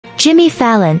Jimmy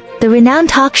Fallon, the renowned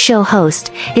talk show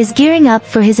host, is gearing up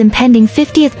for his impending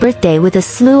 50th birthday with a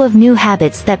slew of new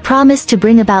habits that promise to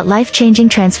bring about life-changing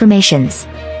transformations.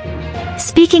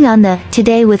 Speaking on the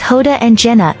Today with Hoda and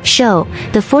Jenna show,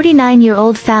 the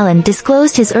 49-year-old Fallon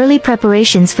disclosed his early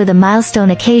preparations for the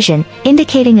milestone occasion,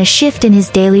 indicating a shift in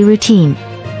his daily routine.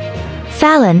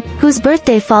 Fallon, whose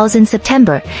birthday falls in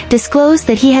September, disclosed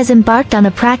that he has embarked on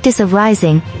a practice of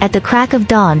rising at the crack of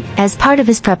dawn as part of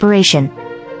his preparation.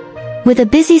 With a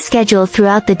busy schedule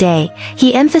throughout the day,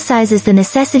 he emphasizes the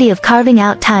necessity of carving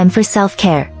out time for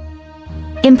self-care.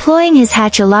 Employing his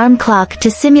Hatch alarm clock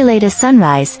to simulate a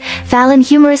sunrise, Fallon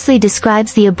humorously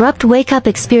describes the abrupt wake-up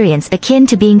experience akin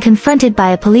to being confronted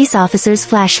by a police officer's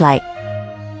flashlight.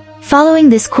 Following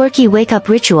this quirky wake-up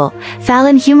ritual,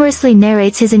 Fallon humorously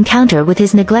narrates his encounter with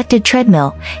his neglected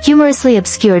treadmill, humorously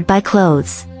obscured by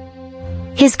clothes.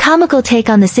 His comical take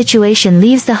on the situation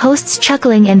leaves the hosts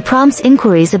chuckling and prompts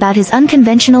inquiries about his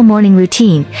unconventional morning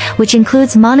routine, which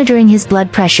includes monitoring his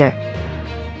blood pressure.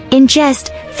 In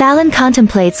jest, Fallon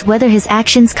contemplates whether his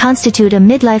actions constitute a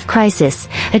midlife crisis,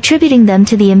 attributing them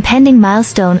to the impending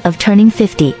milestone of turning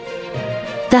 50.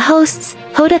 The hosts,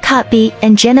 Hoda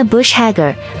and Jenna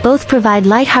Bush-Hager, both provide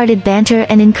lighthearted banter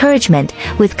and encouragement,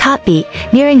 with Kotb,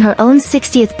 nearing her own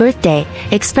 60th birthday,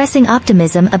 expressing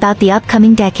optimism about the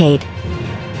upcoming decade.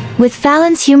 With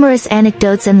Fallon's humorous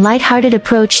anecdotes and lighthearted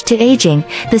approach to aging,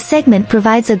 the segment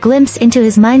provides a glimpse into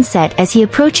his mindset as he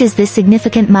approaches this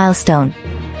significant milestone.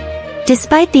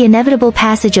 Despite the inevitable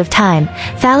passage of time,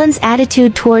 Fallon's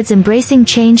attitude towards embracing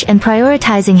change and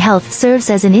prioritizing health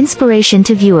serves as an inspiration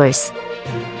to viewers.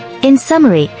 In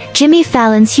summary, Jimmy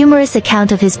Fallon's humorous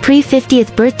account of his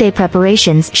pre-50th birthday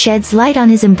preparations sheds light on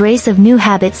his embrace of new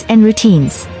habits and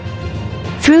routines.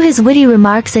 Through his witty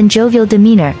remarks and jovial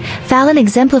demeanor, Fallon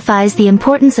exemplifies the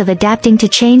importance of adapting to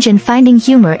change and finding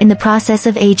humor in the process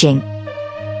of aging.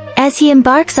 As he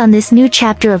embarks on this new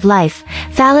chapter of life,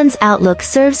 Fallon's outlook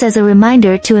serves as a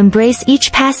reminder to embrace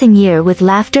each passing year with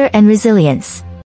laughter and resilience.